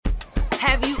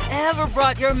Have you ever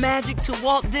brought your magic to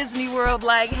Walt Disney World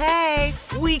like, hey,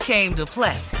 we came to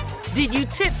play? Did you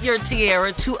tip your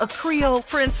tiara to a Creole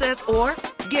princess or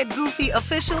get goofy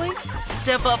officially?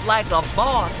 Step up like a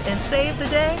boss and save the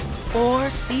day? Or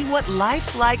see what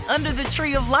life's like under the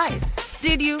tree of life?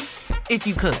 Did you? If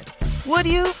you could. Would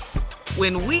you?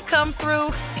 When we come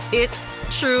through, it's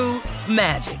true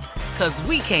magic. 'Cause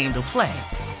we came to play.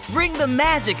 Bring the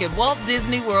magic at Walt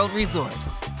Disney World Resort.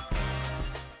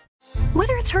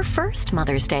 Whether it's her first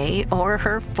Mother's Day or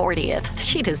her 40th,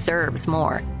 she deserves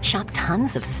more. Shop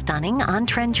tons of stunning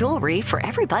on-trend jewelry for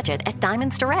every budget at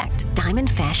Diamonds Direct.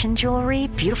 Diamond fashion jewelry,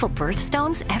 beautiful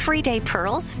birthstones, everyday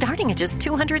pearls starting at just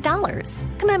 $200.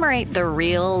 Commemorate the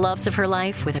real loves of her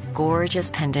life with a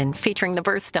gorgeous pendant featuring the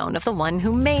birthstone of the one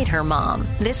who made her mom.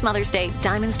 This Mother's Day,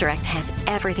 Diamonds Direct has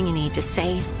everything you need to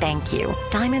say thank you.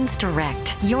 Diamonds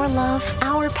Direct. Your love,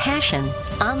 our passion.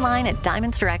 Online at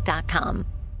diamondsdirect.com.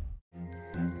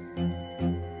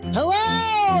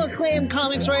 Hello, acclaimed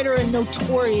comics writer and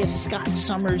notorious Scott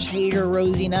Summers hater,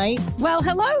 Rosie Knight. Well,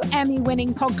 hello,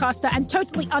 Emmy-winning podcaster and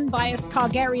totally unbiased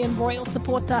Targaryen royal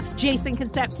supporter, Jason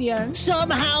Concepcion.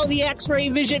 Somehow the X-Ray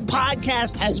Vision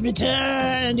podcast has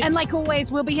returned. And like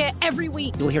always, we'll be here every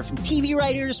week. You'll hear from TV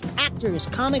writers, actors,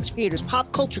 comics creators,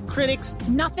 pop culture critics.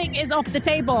 Nothing is off the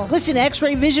table. Listen to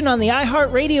X-Ray Vision on the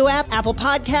iHeartRadio app, Apple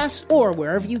Podcasts, or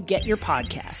wherever you get your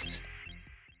podcasts.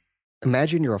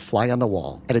 Imagine you're a fly on the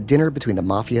wall at a dinner between the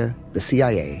Mafia, the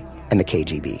CIA, and the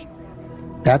KGB.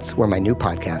 That's where my new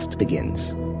podcast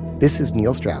begins. This is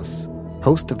Neil Strauss,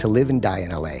 host of To Live and Die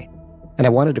in LA, and I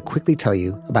wanted to quickly tell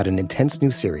you about an intense new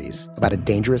series about a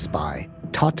dangerous spy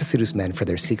taught to seduce men for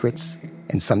their secrets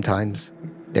and sometimes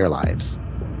their lives.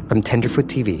 From Tenderfoot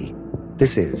TV,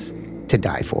 this is To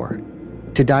Die For.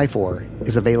 To Die For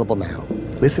is available now.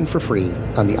 Listen for free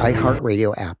on the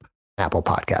iHeartRadio app, Apple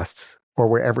Podcasts, or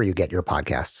wherever you get your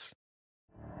podcasts.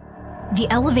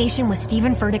 The Elevation with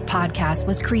Stephen Furtick podcast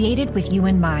was created with you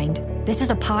in mind. This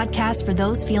is a podcast for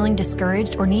those feeling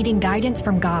discouraged or needing guidance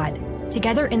from God.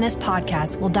 Together in this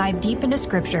podcast, we'll dive deep into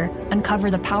Scripture, uncover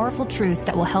the powerful truths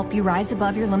that will help you rise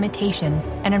above your limitations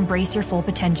and embrace your full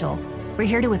potential. We're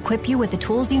here to equip you with the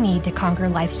tools you need to conquer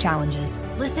life's challenges.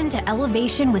 Listen to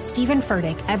Elevation with Stephen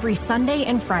Furtick every Sunday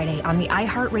and Friday on the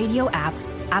iHeartRadio app,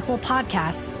 Apple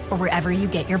Podcasts, or wherever you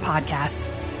get your podcasts.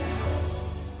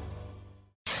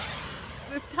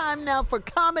 It's time now for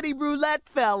Comedy Roulette,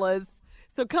 fellas.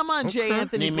 So come on, J.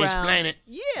 Anthony Need Brown. me explain it?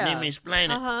 Yeah. Need me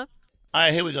explain it? Uh-huh. All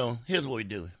right, here we go. Here's what we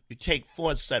do. You take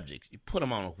 4 subjects, you put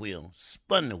them on a wheel,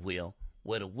 spin the wheel,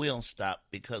 where the wheel stop,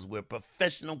 because we're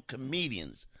professional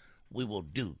comedians. We will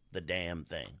do the damn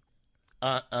thing.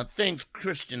 Things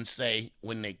Christians say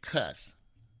when they cuss.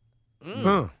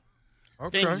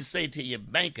 Okay. Things you say to your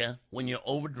banker when you're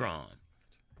overdrawn.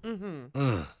 Things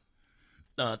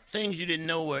you didn't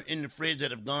know were in the fridge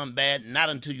that have gone bad, not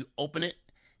until you open it.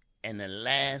 And the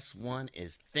last one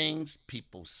is things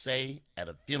people say at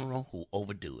a funeral who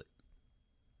overdo it.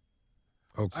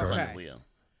 Okay. Spin the wheel.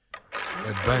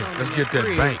 That bank. Let's get that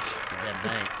bank. That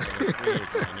bank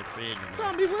in the fridge.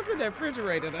 Tommy, what's in that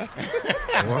refrigerator though?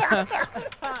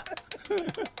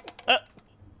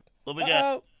 What we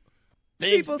got?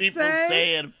 Things people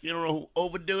say at a funeral who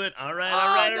overdo it. All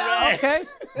right. Okay.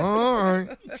 All right.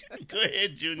 Go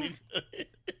ahead, Junior.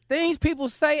 Things people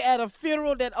say at a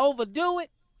funeral that overdo it.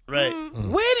 Right.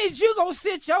 When is you gonna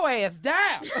sit your ass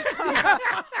down?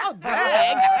 Oh,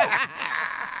 dang.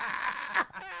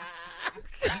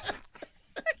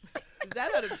 Is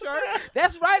that at a church?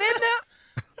 That's right in there.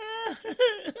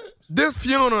 This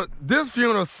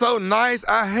funeral so nice.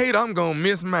 I hate I'm gonna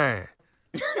miss mine.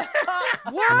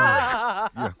 What? Yeah.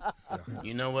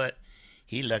 You know what?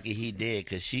 He lucky he did,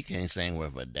 because she can't sing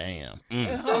worth a damn.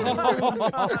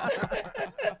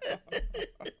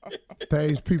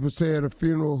 Things people say at a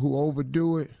funeral who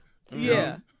overdo it.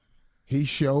 Yeah. He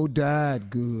sure died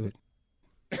good.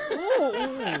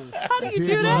 How do you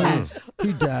do that?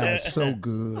 He died so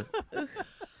good.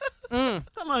 Come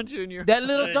on, Junior. That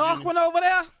little dark one over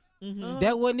there,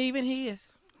 that wasn't even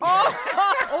his.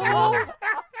 Oh.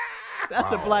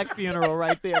 That's a black funeral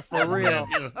right there, for real.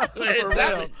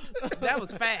 That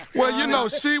was fast. Well, you know,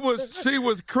 she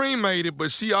was cremated,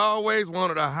 but she always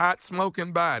wanted a hot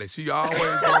smoking body. She always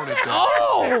wanted that.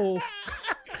 Oh!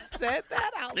 Said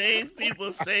that out. Things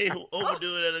people say who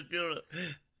overdo it at a funeral.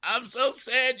 I'm so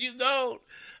sad you gone.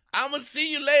 I'm going to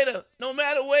see you later, no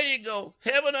matter where you go,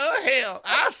 heaven or hell.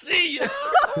 I'll see you.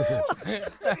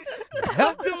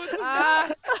 Come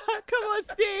on,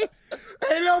 Steve.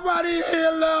 Ain't nobody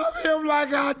here love him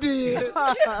like I did.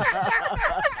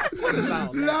 Nobody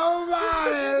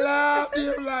loved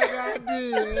him like I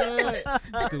did.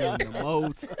 Doing the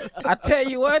most. I tell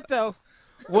you what, though,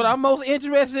 what I'm most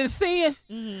interested in seeing,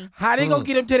 how they gonna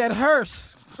get him to that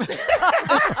hearse.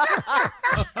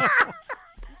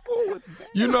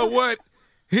 You know what?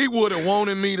 He would have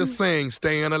wanted me to sing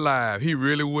Staying Alive. He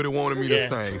really would have wanted me to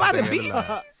sing Staying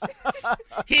Alive.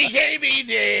 He can't be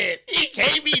dead. He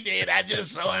can't be dead. I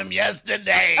just saw him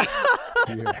yesterday.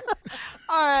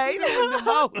 All right.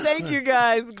 Thank you,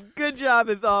 guys. Good job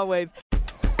as always.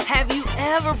 Have you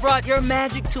ever brought your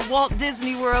magic to Walt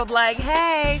Disney World like,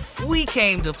 hey, we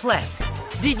came to play?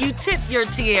 Did you tip your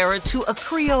tiara to a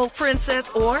Creole princess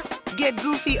or get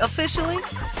goofy officially?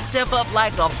 Step up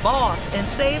like a boss and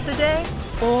save the day?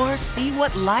 Or see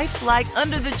what life's like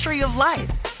under the tree of life?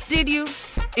 Did you?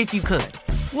 If you could.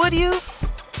 Would you?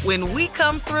 When we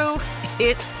come through,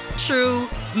 it's true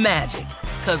magic.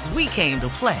 'Cause we came to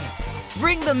play.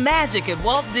 Bring the magic at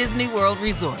Walt Disney World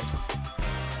Resort.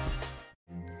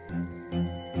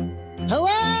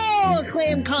 Hello,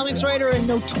 acclaimed comics writer and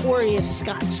notorious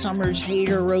Scott Summers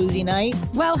hater, Rosie Knight.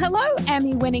 Well, hello,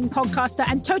 Emmy-winning podcaster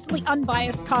and totally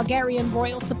unbiased Targaryen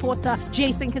royal supporter,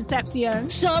 Jason Concepcion.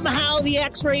 Somehow the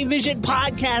X-Ray Vision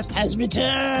podcast has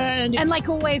returned. And like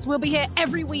always, we'll be here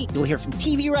every week. You'll hear from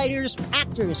TV writers,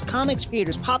 actors, comics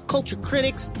creators, pop culture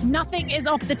critics. Nothing is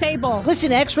off the table.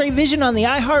 Listen to X-Ray Vision on the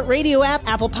iHeartRadio app,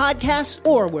 Apple Podcasts,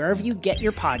 or wherever you get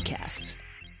your podcasts.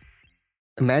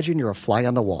 Imagine you're a fly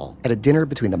on the wall at a dinner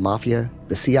between the Mafia,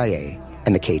 the CIA,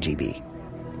 and the KGB.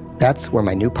 That's where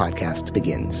my new podcast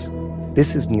begins.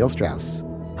 This is Neil Strauss,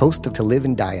 host of To Live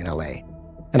and Die in LA,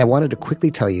 and I wanted to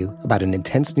quickly tell you about an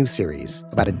intense new series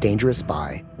about a dangerous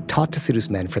spy taught to seduce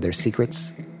men for their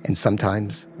secrets and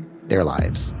sometimes their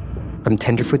lives. From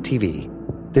Tenderfoot TV,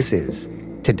 this is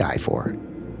To Die For.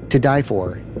 To Die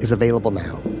For is available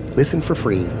now. Listen for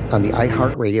free on the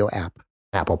iHeartRadio app,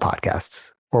 Apple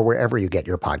Podcasts, or wherever you get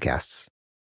your podcasts.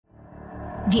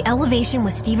 The Elevation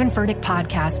with Stephen Furtick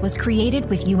podcast was created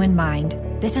with you in mind.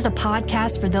 This is a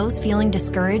podcast for those feeling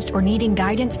discouraged or needing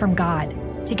guidance from God.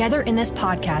 Together in this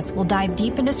podcast, we'll dive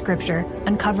deep into Scripture,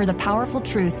 uncover the powerful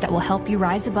truths that will help you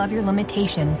rise above your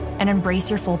limitations and embrace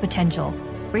your full potential.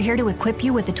 We're here to equip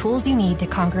you with the tools you need to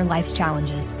conquer life's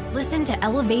challenges. Listen to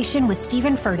Elevation with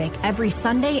Stephen Furtick every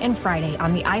Sunday and Friday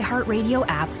on the iHeartRadio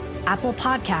app, Apple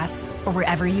Podcasts, or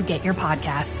wherever you get your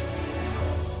podcasts.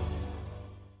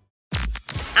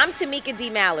 I'm Tamika D.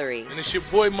 Mallory. And it's your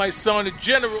boy, my son, the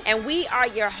General. And we are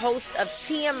your hosts of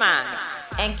TMI.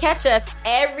 And catch us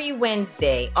every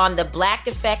Wednesday on the Black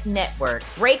Effect Network,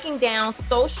 breaking down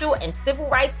social and civil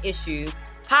rights issues,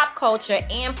 pop culture,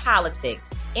 and politics,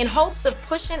 in hopes of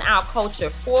pushing our culture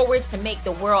forward to make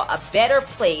the world a better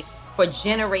place for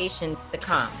generations to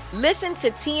come. Listen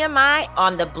to TMI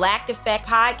on the Black Effect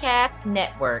Podcast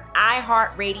Network,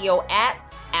 iHeartRadio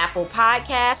app, Apple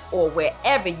Podcasts, or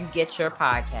wherever you get your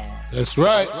podcasts. That's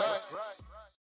right.